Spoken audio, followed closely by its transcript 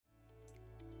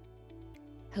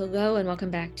Hello, and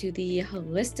welcome back to the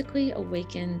Holistically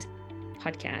Awakened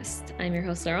podcast. I'm your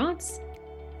host, Laurence,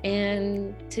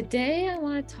 and today I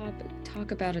want to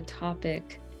talk about a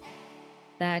topic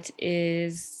that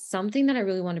is something that I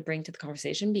really want to bring to the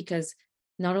conversation because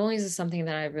not only is it something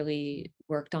that I really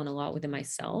worked on a lot within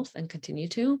myself and continue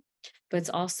to, but it's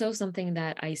also something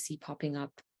that I see popping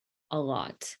up a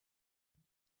lot,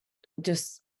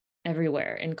 just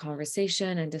everywhere in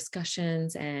conversation and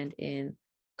discussions and in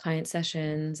client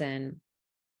sessions and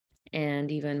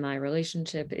even my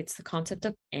relationship. It's the concept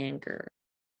of anger,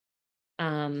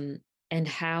 um, and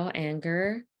how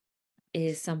anger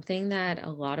is something that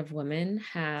a lot of women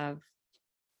have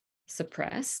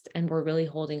suppressed and we're really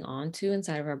holding on to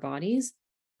inside of our bodies,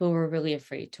 but we're really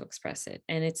afraid to express it.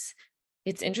 And it's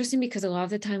interesting because a lot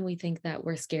of the time we think that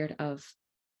we're scared of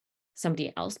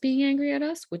somebody else being angry at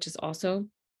us, which is also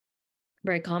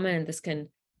very common. And this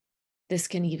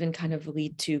can even kind of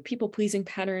lead to people pleasing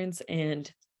patterns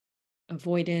and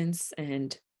avoidance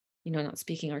and not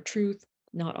speaking our truth,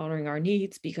 not honoring our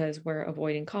needs because we're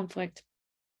avoiding conflict,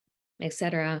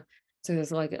 etc. So there's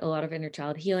like a lot of inner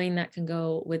child healing that can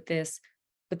go with this.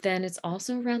 But then it's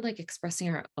also around like expressing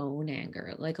our own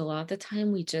anger. Like a lot of the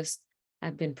time we just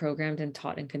have been programmed and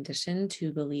taught and conditioned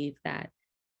to believe that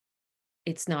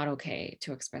it's not okay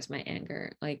to express my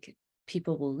anger. Like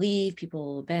people will leave, people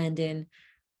will abandon,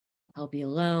 I'll be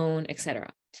alone,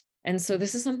 etc. And so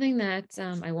this is something that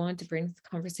I wanted to bring to the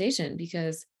conversation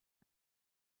because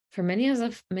for many of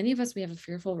us, we have a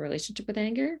fearful relationship with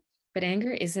anger, but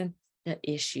anger isn't the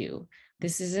issue.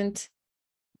 This isn't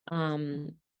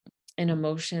um, an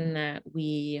emotion that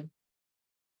we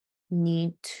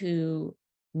need to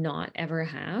not ever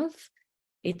have.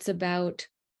 It's about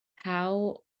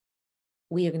how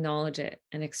we acknowledge it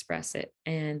and express it.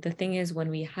 And the thing is, when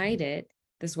we hide it,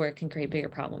 this is where it can create bigger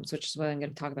problems, which is what I'm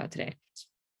going to talk about today.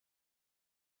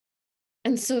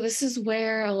 And so this is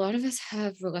where a lot of us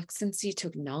have reluctancy to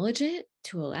acknowledge it,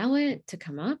 to allow it to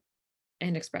come up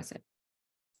and express it.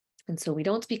 And so we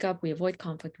don't speak up, we avoid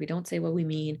conflict, we don't say what we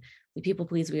mean, we people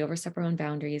please, we overstep our own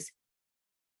boundaries.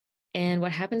 And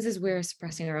what happens is we're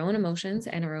suppressing our own emotions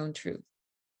and our own truth.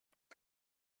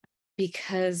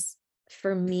 Because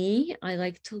for me, I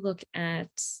like to look at,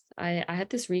 I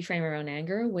had this reframe around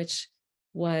anger, which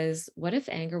was, what if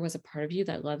anger was a part of you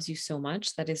that loves you so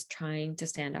much that is trying to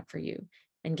stand up for you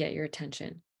and get your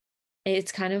attention?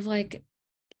 It's kind of like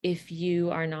if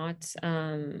you are not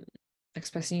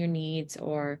expressing your needs,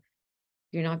 or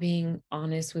you're not being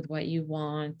honest with what you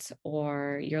want,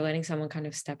 or you're letting someone kind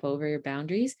of step over your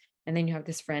boundaries. And then you have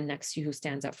this friend next to you who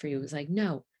stands up for you, who's like,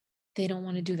 no, they don't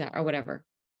want to do that, or whatever.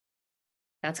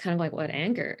 That's kind of like what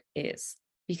anger is,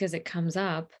 because it comes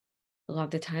up a lot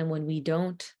of the time when we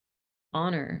don't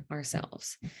honor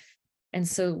ourselves. And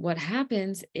so what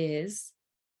happens is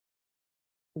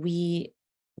we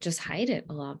just hide it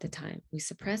a lot of the time, we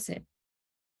suppress it,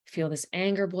 feel this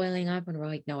anger boiling up, and we're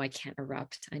like, no, I can't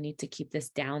erupt, I need to keep this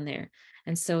down there.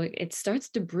 And so it starts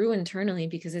to brew internally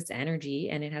because it's energy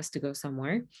and it has to go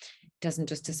somewhere. It doesn't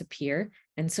just disappear.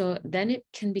 And so then it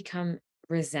can become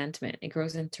resentment, it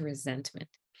grows into resentment.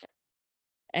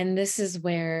 And this is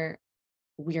where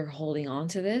we are holding on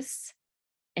to this,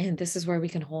 and this is where we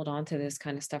can hold on to this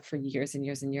kind of stuff for years and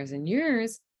years and years and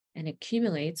years, and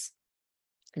accumulates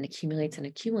and accumulates and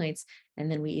accumulates. And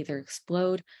then we either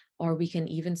explode, or we can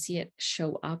even see it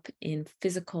show up in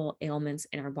physical ailments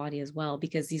in our body as well,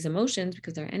 because these emotions,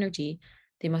 because they're energy,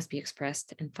 they must be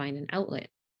expressed and find an outlet.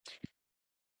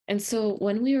 And so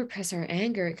when we repress our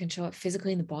anger, it can show up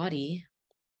physically in the body.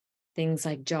 Things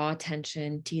like jaw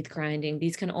tension, teeth grinding,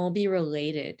 these can all be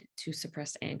related to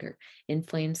suppressed anger.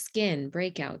 Inflamed skin,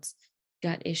 breakouts,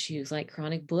 gut issues like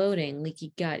chronic bloating,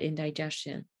 leaky gut,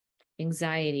 indigestion,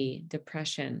 anxiety,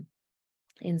 depression,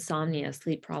 insomnia,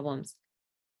 sleep problems,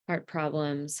 heart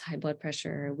problems, high blood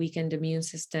pressure, weakened immune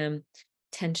system,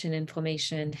 tension,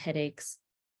 inflammation, headaches,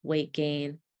 weight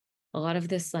gain. A lot of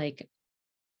this like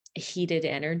heated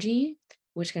energy,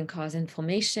 which can cause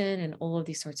inflammation and all of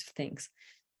these sorts of things.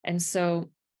 And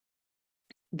so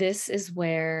this is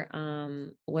where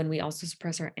when we also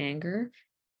suppress our anger,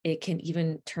 it can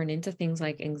even turn into things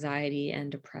like anxiety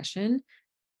and depression,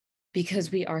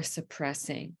 because we are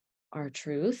suppressing our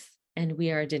truth and we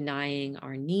are denying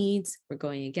our needs. We're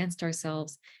going against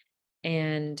ourselves.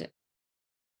 And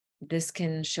this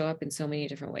can show up in so many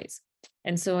different ways.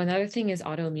 And so another thing is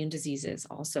autoimmune diseases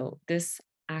also. This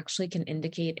actually can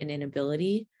indicate an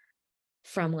inability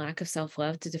from lack of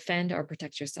self-love to defend or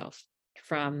protect yourself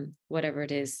from whatever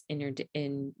it is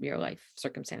in your life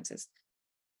circumstances.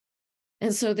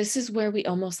 And so this is where we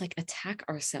almost like attack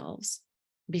ourselves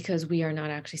because we are not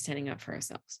actually standing up for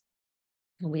ourselves.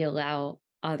 and we allow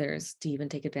others to even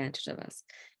take advantage of us.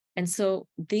 And so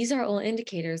these are all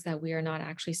indicators that we are not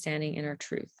actually standing in our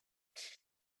truth.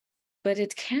 But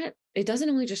it doesn't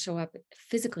only just show up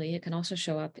physically, it can also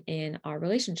show up in our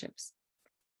relationships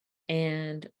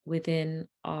and within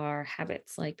our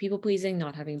habits, like people pleasing,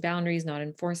 not having boundaries, not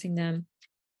enforcing them,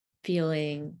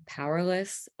 feeling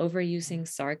powerless, overusing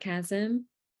sarcasm.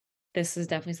 This is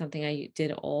definitely something I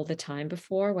did all the time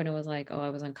before when it was like, oh, I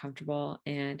was uncomfortable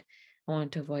and I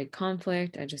wanted to avoid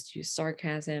conflict. I just used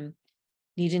sarcasm,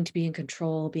 needing to be in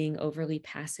control, being overly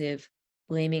passive,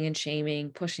 blaming and shaming,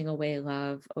 pushing away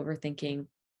love, overthinking,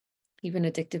 even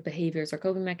addictive behaviors or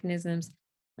coping mechanisms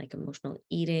like emotional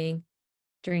eating,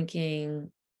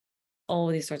 drinking, all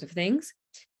of these sorts of things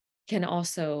can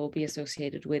also be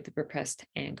associated with repressed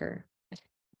anger.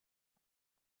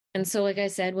 And so, like I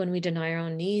said, when we deny our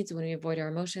own needs, when we avoid our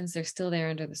emotions, they're still there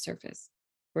under the surface.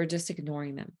 We're just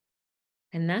ignoring them.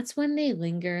 And that's when they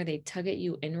linger, they tug at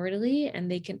you inwardly,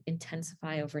 and they can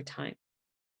intensify over time.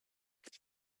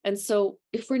 And so,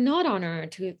 if we're not honoring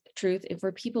our truth, if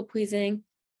we're people pleasing,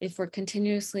 if we're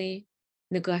continuously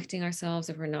neglecting ourselves,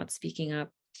 if we're not speaking up,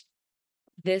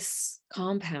 this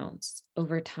compounds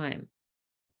over time.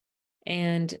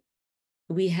 And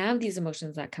we have these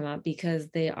emotions that come up because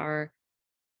they are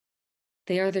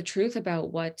the truth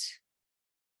about what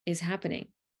is happening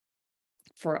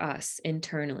for us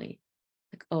internally.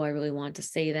 Like, oh, I really want to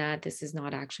say that. This is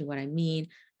not actually what I mean.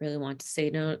 I really want to say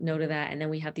no to that. And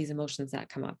then we have these emotions that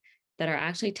come up that are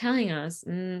actually telling us,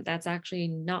 that's actually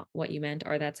not what you meant,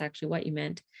 or that's actually what you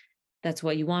meant. That's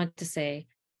what you want to say.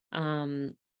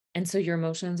 And so your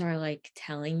emotions are like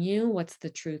telling you what's the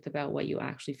truth about what you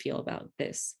actually feel about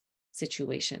this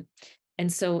situation.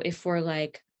 And so if we're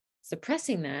like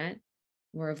suppressing that,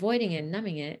 we're avoiding it,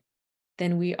 numbing it,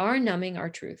 then we are numbing our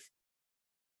truth.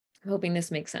 I'm hoping this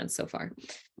makes sense so far.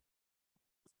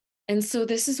 And so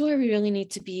this is where we really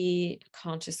need to be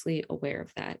consciously aware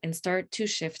of that and start to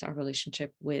shift our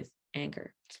relationship with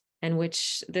anger. And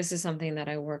which this is something that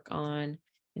I work on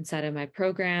inside of my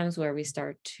programs, where we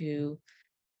start to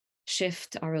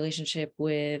shift our relationship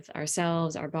with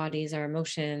ourselves, our bodies, our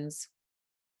emotions,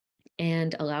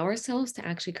 and allow ourselves to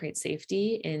actually create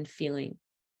safety in feeling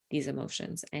these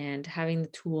emotions and having the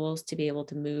tools to be able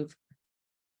to move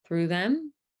through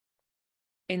them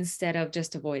instead of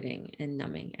just avoiding and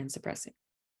numbing and suppressing.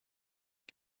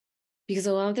 Because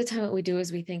a lot of the time, what we do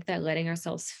is we think that letting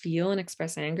ourselves feel and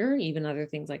express anger, even other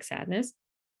things like sadness,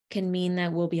 can mean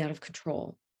that we'll be out of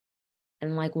control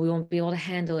and like we won't be able to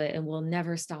handle it and we'll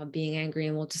never stop being angry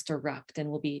and we'll just erupt and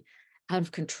we'll be out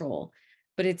of control.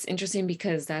 But it's interesting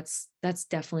because that's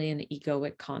definitely an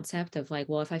egoic concept of like,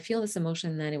 well, if I feel this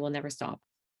emotion, then it will never stop.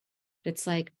 It's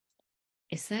like,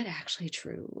 is that actually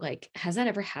true? Like, has that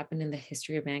ever happened in the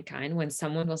history of mankind when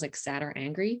someone was like sad or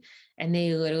angry and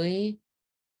they literally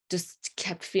just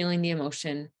kept feeling the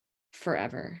emotion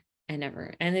forever and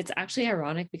ever? And it's actually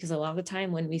ironic because a lot of the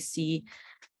time when we see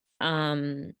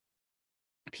um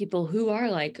people who are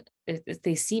like, if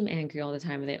they seem angry all the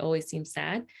time and they always seem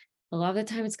sad, a lot of the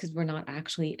time it's because we're not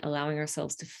actually allowing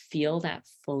ourselves to feel that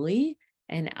fully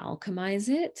and alchemize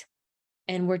it,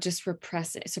 and we're just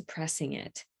suppressing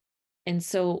it. And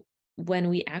so when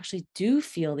we actually do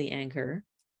feel the anger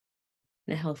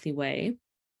in a healthy way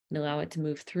and allow it to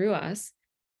move through us,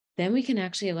 then we can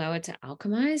actually allow it to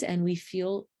alchemize and we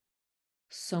feel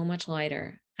so much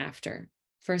lighter after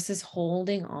versus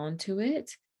holding on to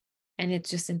it, and it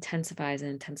just intensifies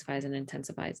and intensifies and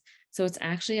intensifies. So it's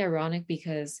actually ironic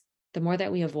because the more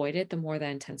that we avoid it, the more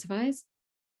that intensifies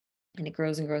and it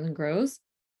grows and grows and grows.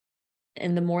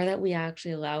 And the more that we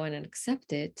actually allow it and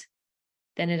accept it,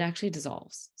 then it actually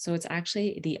dissolves. So it's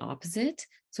actually the opposite.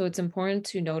 So it's important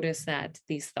to notice that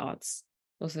these thoughts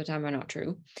most of the time are not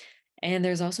true. And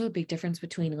there's also a big difference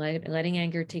between letting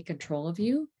anger take control of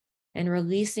you and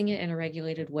releasing it in a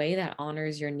regulated way that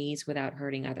honors your needs without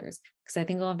hurting others. Because I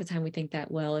think a lot of the time we think that,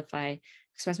 well, if I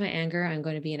express my anger, I'm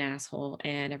going to be an asshole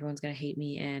and everyone's going to hate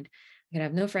me and I'm going to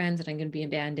have no friends and I'm going to be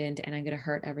abandoned and I'm going to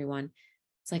hurt everyone.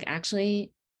 It's like,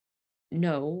 actually,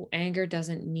 no, anger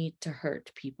doesn't need to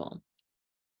hurt people.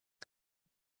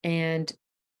 And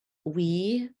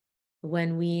we,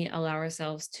 when we allow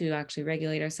ourselves to actually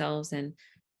regulate ourselves and,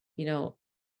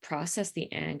 process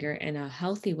the anger in a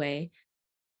healthy way,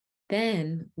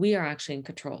 then we are actually in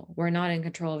control. We're not in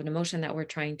control of an emotion that we're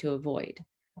trying to avoid.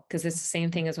 Because it's the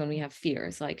same thing as when we have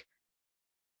fears, like,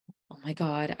 oh my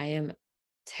God, I am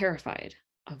terrified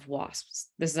of wasps.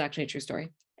 This is actually a true story.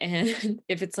 And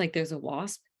if it's like there's a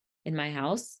wasp in my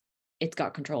house, it's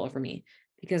got control over me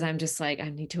because I'm just like, I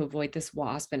need to avoid this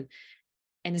wasp. And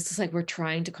it's just like we're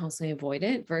trying to constantly avoid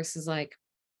it versus like,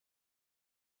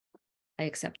 I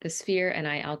accept this fear and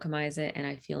I alchemize it and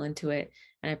I feel into it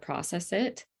and I process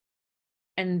it.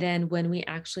 And then when we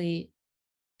actually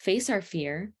face our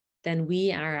fear, then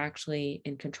we are actually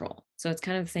in control. So it's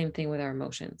kind of the same thing with our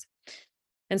emotions.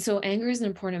 And so anger is an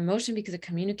important emotion because it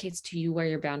communicates to you where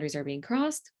your boundaries are being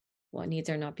crossed, what needs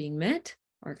are not being met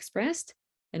or expressed,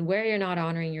 and where you're not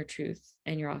honoring your truth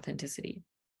and your authenticity.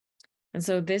 And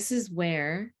so this is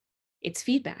where it's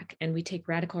feedback, and we take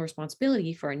radical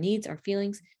responsibility for our needs, our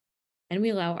feelings, and we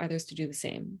allow others to do the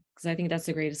same, because I think that's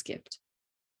the greatest gift.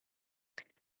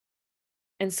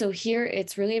 And so here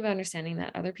it's really about understanding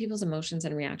that other people's emotions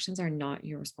and reactions are not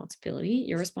your responsibility.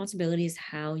 Your responsibility is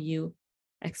how you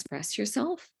express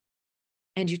yourself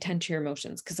and you tend to your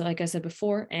emotions. Because, like I said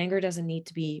before, anger doesn't need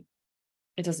to be,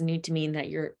 it doesn't need to mean that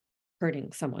you're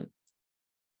hurting someone.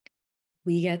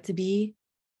 We get to be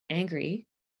angry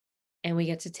and we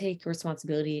get to take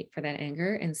responsibility for that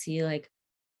anger and see, like,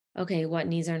 okay, what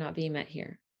needs are not being met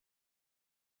here?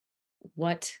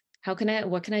 What,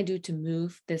 what can I do to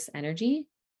move this energy?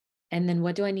 And then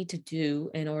what do I need to do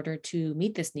in order to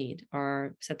meet this need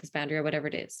or set this boundary or whatever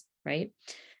it is, right?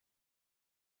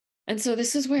 And so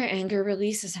this is where anger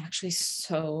release is actually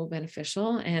so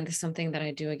beneficial. And it's something that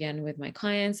I do again with my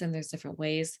clients. And there's different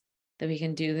ways that we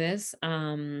can do this.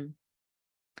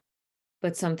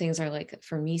 But some things are like,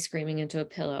 for me, screaming into a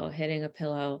pillow, hitting a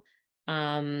pillow,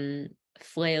 um,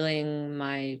 flailing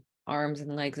my arms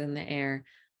and legs in the air,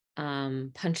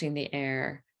 punching the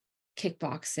air,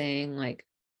 kickboxing, like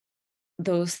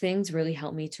those things really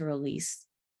help me to release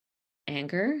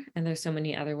anger. And there's so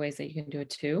many other ways that you can do it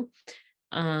too,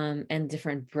 and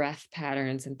different breath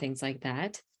patterns and things like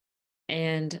that.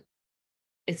 And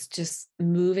it's just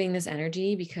moving this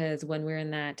energy, because when we're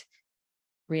in that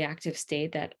reactive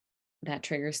state, that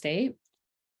trigger state,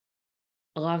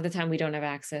 a lot of the time we don't have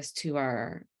access to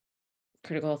our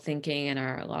critical thinking and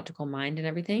our logical mind and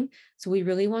everything. So we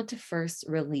really want to first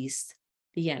release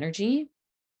the energy,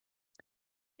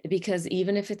 because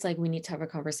even if it's like we need to have a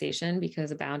conversation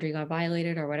because a boundary got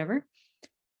violated or whatever,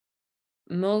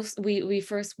 we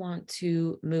first want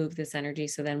to move this energy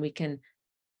so then we can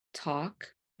talk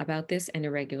about this in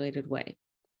a regulated way.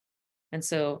 And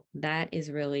so that is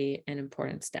really an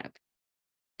important step.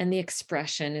 And the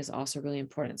expression is also really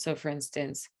important. So for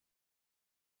instance,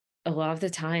 a lot of the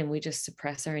time we just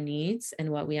suppress our needs and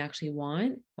what we actually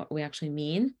want, what we actually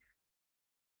mean,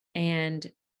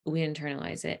 and we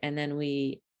internalize it, and then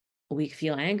we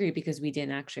feel angry because we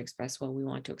didn't actually express what we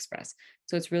want to express.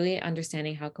 So it's really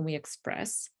understanding how can we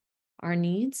express our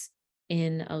needs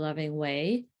in a loving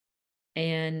way,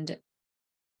 and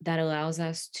that allows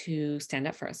us to stand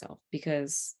up for ourselves,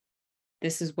 because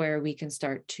this is where we can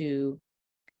start to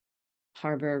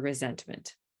harbor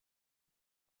resentment,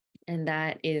 and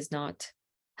that is not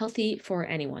healthy for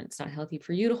anyone. It's not healthy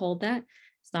for you to hold that.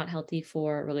 It's not healthy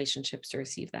for relationships to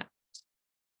receive that.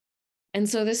 And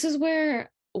so this is where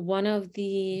one of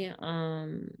the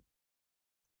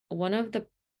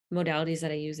modalities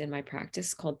that I use in my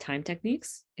practice called time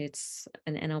techniques. It's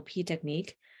an NLP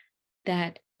technique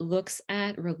that looks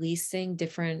at releasing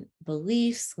different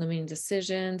beliefs, limiting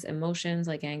decisions, emotions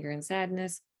like anger and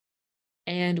sadness.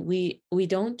 And we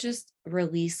don't just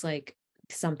release like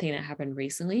something that happened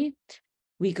recently.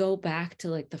 We go back to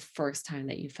like the first time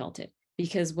that you felt it.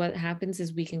 Because what happens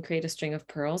is we can create a string of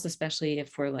pearls, especially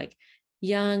if we're like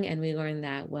young and we learn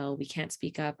that, well, we can't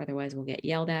speak up, otherwise we'll get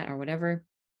yelled at or whatever.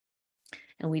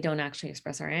 And we don't actually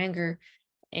express our anger.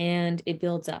 And it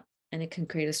builds up and it can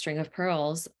create a string of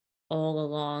pearls all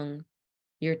along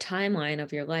your timeline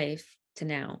of your life to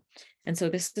now. And so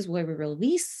this is where we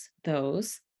release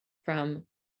those from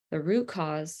the root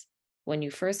cause when you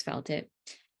first felt it.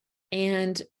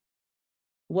 And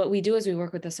what we do is we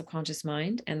work with the subconscious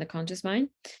mind and the conscious mind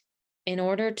in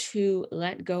order to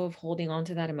let go of holding on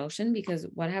to that emotion. Because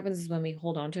what happens is when we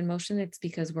hold on to emotion, it's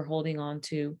because we're holding on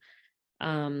to,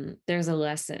 there's a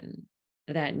lesson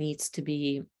that needs to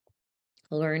be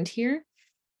learned here.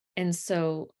 And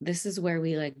so this is where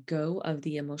we let go of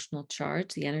the emotional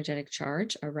charge, the energetic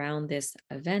charge around this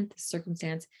event, this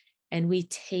circumstance, and we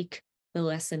take the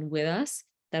lesson with us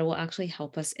that will actually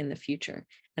help us in the future.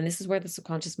 And this is where the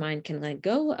subconscious mind can let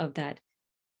go of that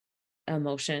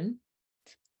emotion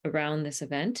around this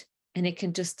event, and it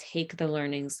can just take the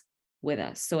learnings with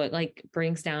us. So it like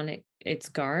brings down its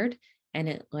guard and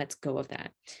it lets go of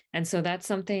that. And so that's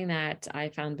something that I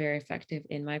found very effective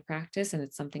in my practice. And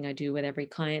it's something I do with every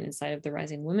client inside of the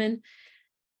Rising Woman,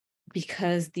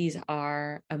 because these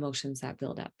are emotions that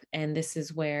build up. And this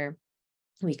is where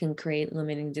we can create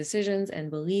limiting decisions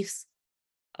and beliefs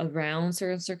around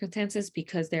certain circumstances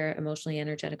because they're emotionally,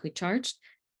 energetically charged.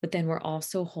 but then we're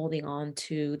also holding on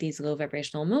to these low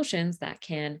vibrational emotions that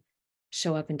can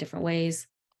show up in different ways,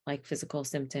 like physical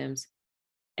symptoms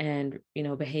and,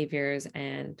 behaviors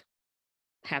and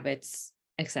habits,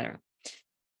 etc.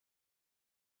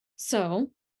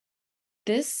 So,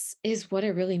 this is what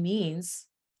it really means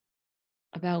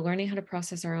about learning how to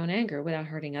process our own anger without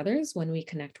hurting others when we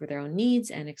connect with our own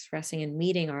needs and expressing and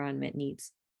meeting our unmet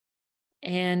needs.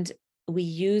 And we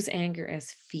use anger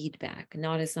as feedback,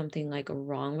 not as something like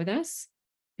wrong with us,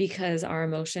 because our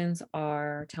emotions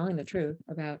are telling the truth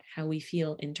about how we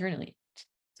feel internally.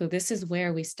 So, this is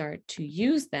where we start to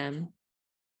use them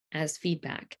as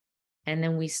feedback. And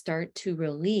then we start to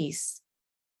release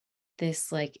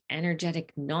this like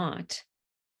energetic knot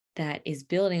that is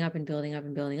building up and building up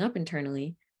and building up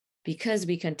internally because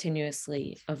we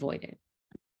continuously avoid it,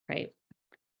 right?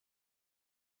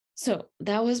 So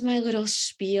that was my little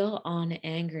spiel on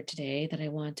anger today that I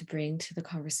want to bring to the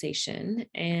conversation.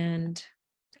 And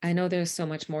I know there's so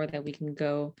much more that we can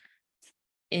go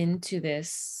into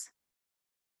this.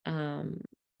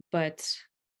 But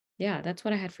yeah, that's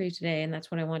what I had for you today. And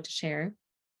that's what I want to share.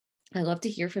 I'd love to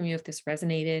hear from you if this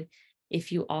resonated,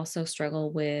 if you also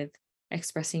struggle with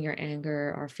expressing your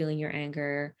anger or feeling your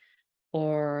anger,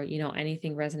 or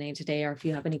anything resonated today, or if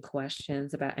you have any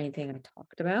questions about anything I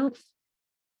talked about.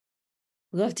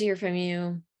 Love to hear from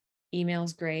you.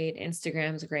 Email's great,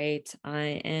 Instagram's great.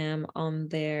 I am on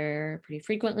there pretty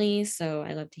frequently, so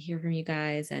I love to hear from you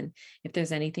guys. And if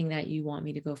there's anything that you want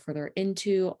me to go further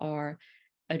into or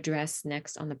address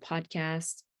next on the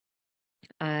podcast,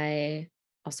 I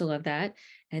also love that.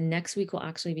 And next week we'll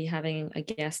actually be having a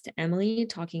guest, Emily,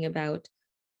 talking about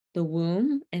the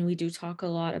womb. And we do talk a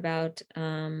lot about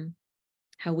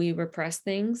how we repress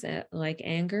things like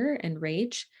anger and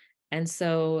rage. And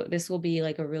so this will be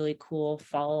like a really cool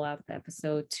follow-up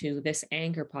episode to this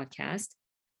anger podcast,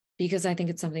 because I think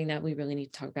it's something that we really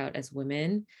need to talk about as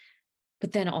women,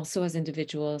 but then also as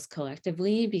individuals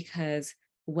collectively, because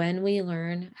when we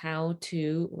learn how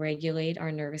to regulate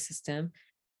our nervous system,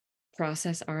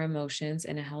 process our emotions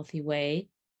in a healthy way,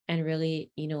 and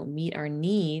really, meet our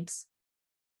needs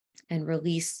and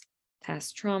release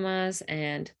past traumas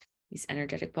and these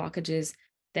energetic blockages,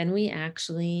 then we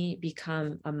actually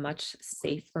become a much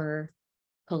safer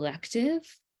collective.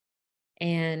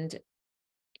 And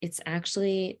it's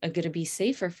actually going to be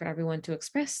safer for everyone to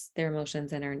express their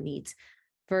emotions and our needs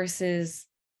versus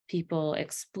people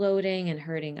exploding and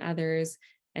hurting others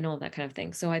and all that kind of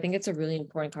thing. So I think it's a really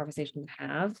important conversation to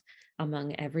have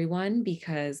among everyone,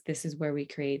 because this is where we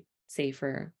create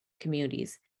safer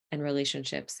communities and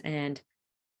relationships. And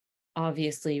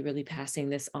obviously really passing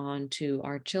this on to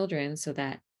our children so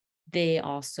that they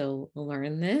also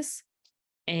learn this,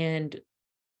 and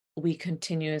we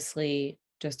continuously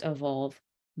just evolve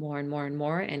more and more and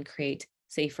more and create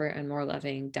safer and more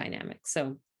loving dynamics.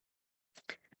 So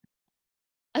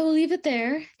I will leave it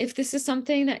there. If this is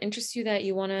something that interests you, that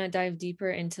you want to dive deeper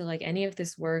into like any of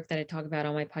this work that I talk about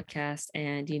on my podcast,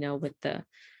 and with the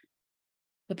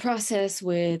process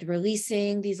with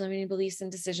releasing these limiting beliefs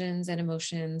and decisions and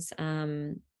emotions,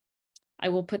 I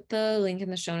will put the link in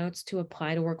the show notes to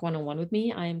apply to work one-on-one with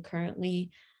me. I am currently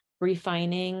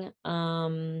refining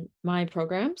my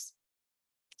programs.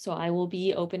 So I will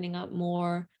be opening up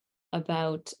more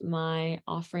about my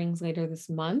offerings later this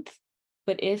month.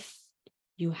 But if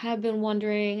you have been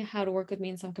wondering how to work with me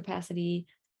in some capacity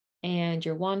and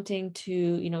you're wanting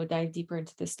to, dive deeper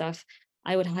into this stuff,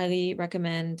 I would highly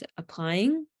recommend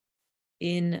applying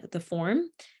in the form,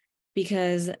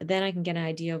 because then I can get an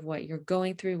idea of what you're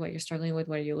going through, what you're struggling with,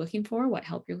 what you're looking for, what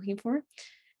help you're looking for.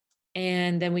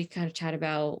 And then we kind of chat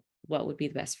about what would be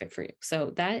the best fit for you.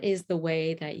 So that is the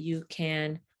way that you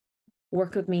can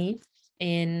work with me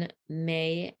in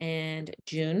May and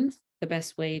June, the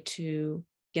best way to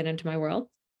get into my world.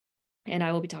 And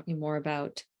I will be talking more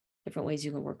about different ways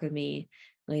you can work with me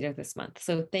later this month.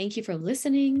 So thank you for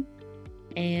listening,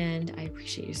 and I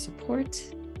appreciate your support.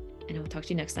 And I will talk to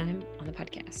you next time on the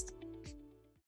podcast.